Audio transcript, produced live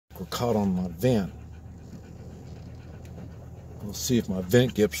were caught on my vent. We'll see if my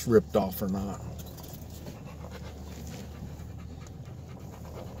vent gets ripped off or not.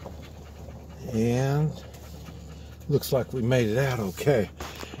 And looks like we made it out okay.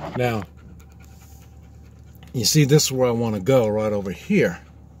 Now, you see, this is where I want to go, right over here.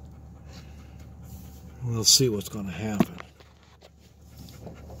 We'll see what's going to happen.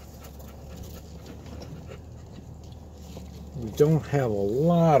 We don't have a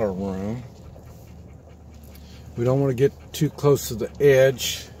lot of room. We don't want to get too close to the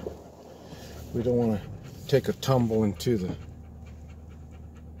edge. We don't want to take a tumble into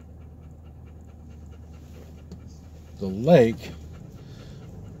the lake.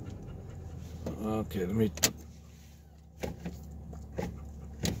 Okay, let me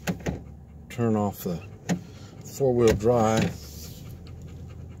turn off the four-wheel drive.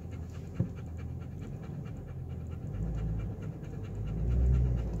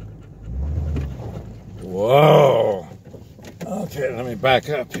 Whoa! Okay, let me back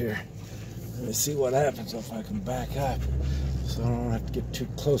up here. Let me see what happens if I can back up so I don't have to get too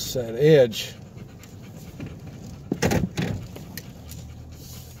close to that edge.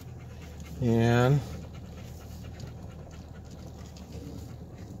 And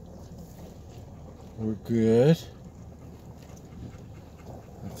we're good.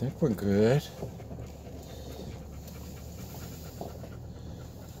 I think we're good.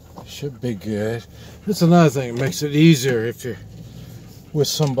 Should be good. That's another thing. It makes it easier if you're with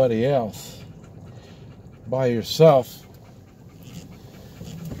somebody else. By yourself,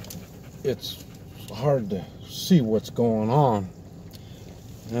 it's hard to see what's going on.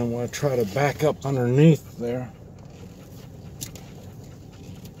 And I want to try to back up underneath there.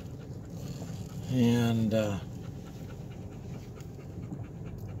 And I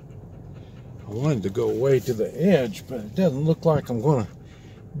wanted to go way to the edge, but it doesn't look like I'm going to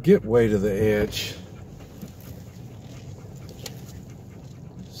get way to the edge.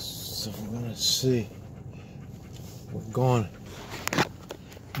 So we're going to see. We're going.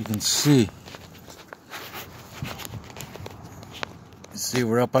 You can see. You see,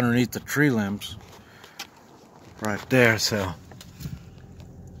 we're up underneath the tree limbs. Right there, so.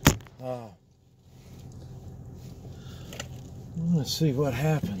 Oh. Let's see what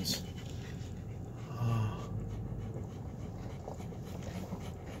happens.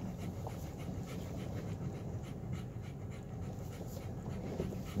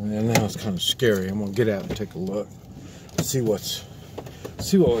 And now it's kind of scary. I'm gonna get out and take a look. See what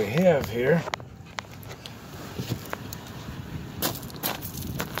we have here.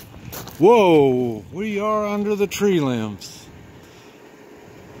 Whoa! We are under the tree limbs.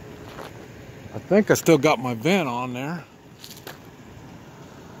 I think I still got my vent on there.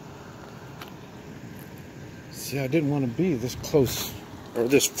 See, I didn't want to be this close or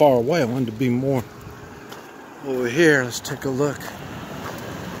this far away. I wanted to be more over here. Let's take a look.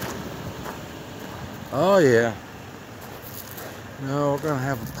 Oh yeah. No, we're gonna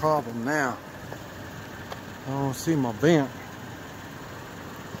have a problem now. I don't see my vent.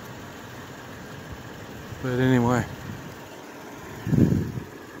 But anyway,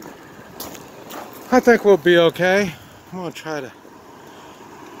 I think we'll be okay. I'm gonna try to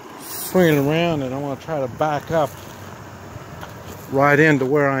swing it around, and I want to try to back up right into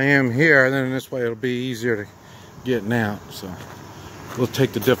where I am here, and then this way it'll be easier to getting out. So we'll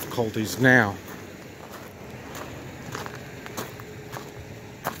take the difficulties now.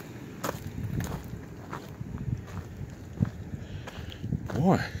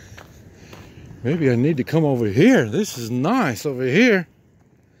 Boy, maybe I need to come over here. This is nice over here.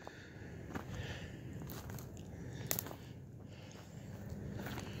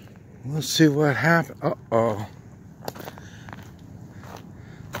 Let's see what happens. Uh-oh.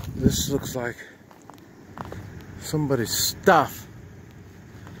 This looks like somebody's stuff.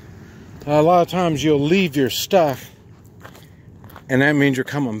 A lot of times you'll leave your stuff, and that means you're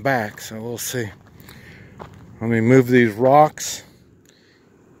coming back. So we'll see. Let me move these rocks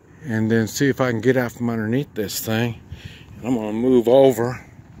and then see if I can get out from underneath this thing. And I'm gonna move over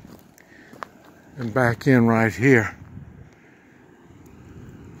and back in right here.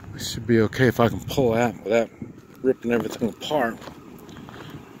 It should be okay if I can pull out without ripping everything apart.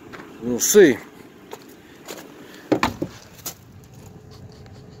 We'll see.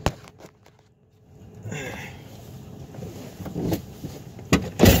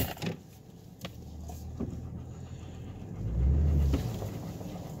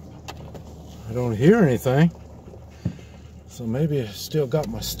 I don't hear anything, so maybe I still got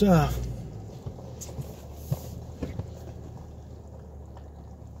my stuff.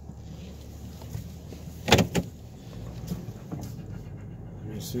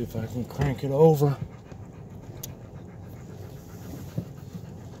 Let me see See if I can crank it over.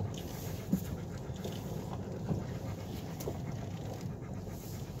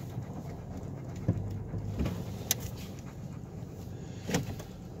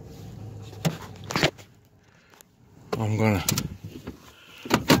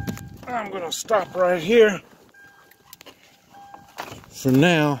 I'm gonna stop right here for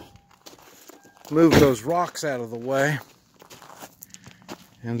now. Move those rocks out of the way,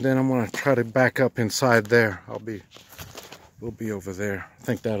 and then I'm gonna try to back up inside there. We'll be over there. I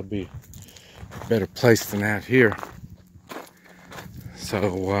think that'll be a better place than out here.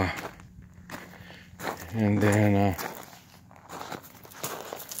 So, and then,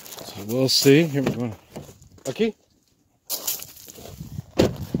 so we'll see. Here we're going. Okay.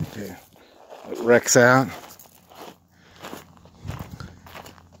 Okay. Let Rex out.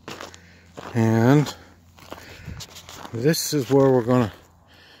 And this is where we're going to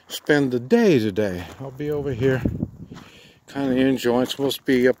spend the day today. I'll be over here kind of enjoying. It's supposed to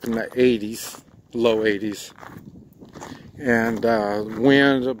be up in the 80s, low 80s. And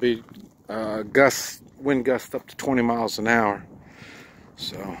wind will be wind gusts up to 20 miles an hour.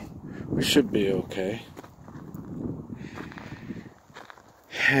 So we should be okay.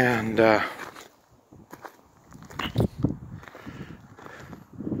 And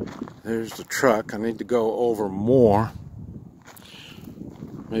there's the truck. I need to go over more.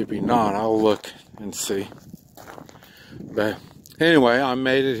 Maybe not. I'll look and see. But anyway, I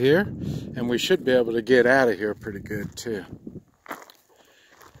made it here, and we should be able to get out of here pretty good too.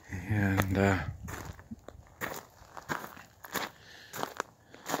 And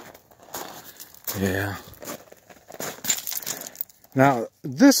yeah. Now,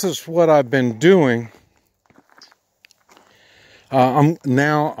 this is what I've been doing. I'm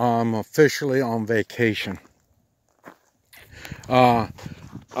officially on vacation.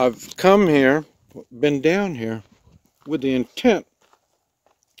 I've come here, been down here with the intent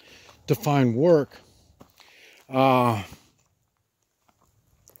to find work.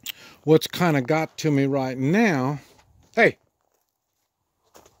 What's kind of got to me right now, hey,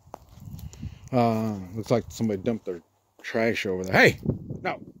 looks like somebody dumped their trash over there. Hey,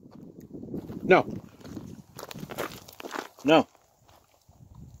 no, no, no.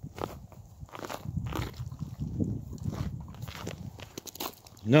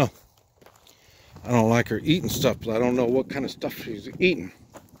 No, I don't like her eating stuff, but I don't know what kind of stuff she's eating.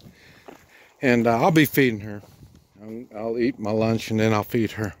 And I'll be feeding her. I'll eat my lunch and then I'll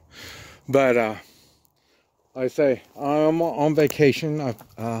feed her. But like I say, I'm on vacation.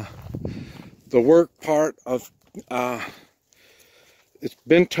 The work part of it's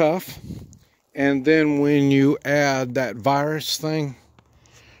been tough, and then when you add that virus thing,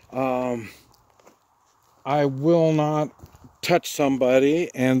 I will not touch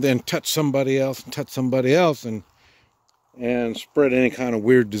somebody and then touch somebody else and touch somebody else and spread any kind of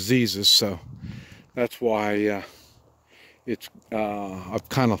weird diseases. So that's why I've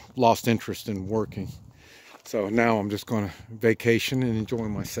kind of lost interest in working. So now I'm just going to vacation and enjoy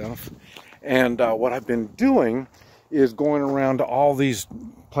myself. And what I've been doing is going around to all these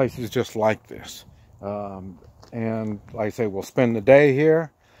places just like this. And like I say, we'll spend the day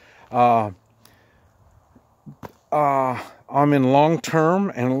here. I'm in long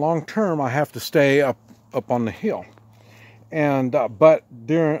term, and long term I have to stay up on the hill. And but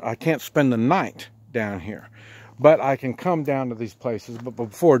I can't spend the night down here. But I can come down to these places, but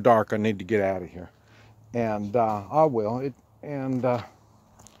before dark I need to get out of here. And I will.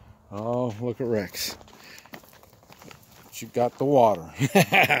 Oh, look at Rex. She got the water.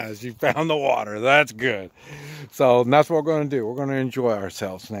 She found the water. That's good. So that's what we're going to do. We're going to enjoy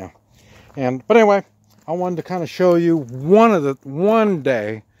ourselves now. But anyway, I wanted to kind of show you one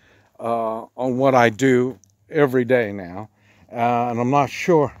day on what I do every day now. And I'm not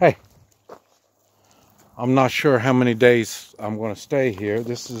sure. Hey, I'm not sure how many days I'm going to stay here.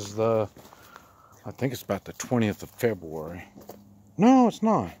 This is I think it's about the 20th of February. No, it's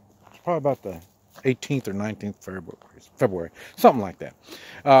not. It's probably about the 18th or 19th February, something like that.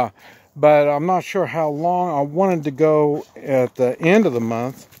 But I'm not sure how long. I wanted to go at the end of the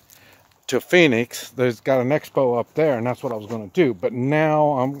month to Phoenix. There's got an expo up there, and that's what I was going to do. But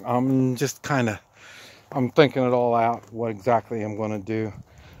now I'm just kind of, I'm thinking it all out, what exactly I'm going to do.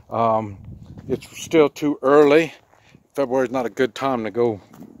 It's still too early. February is not a good time to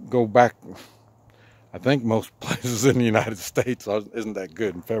go back. I think most places in the United States isn't that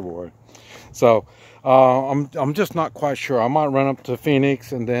good in February. So I'm just not quite sure. I might run up to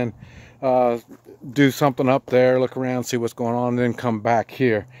Phoenix and then do something up there, look around, see what's going on, and then come back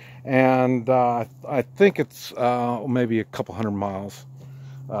here. And I think it's maybe a couple hundred miles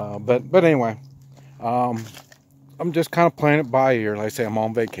But anyway, I'm just kind of playing it by ear. Like I say, I'm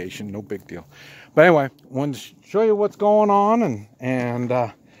on vacation, no big deal. But anyway, wanted to show you what's going on and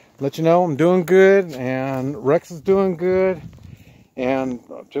let you know I'm doing good and Rex is doing good, and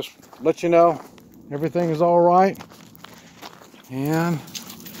just let you know everything is all right. And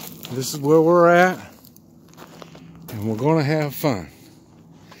this is where we're at, and we're gonna have fun.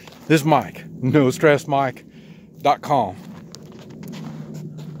 This is Mike, NoStressMike.com.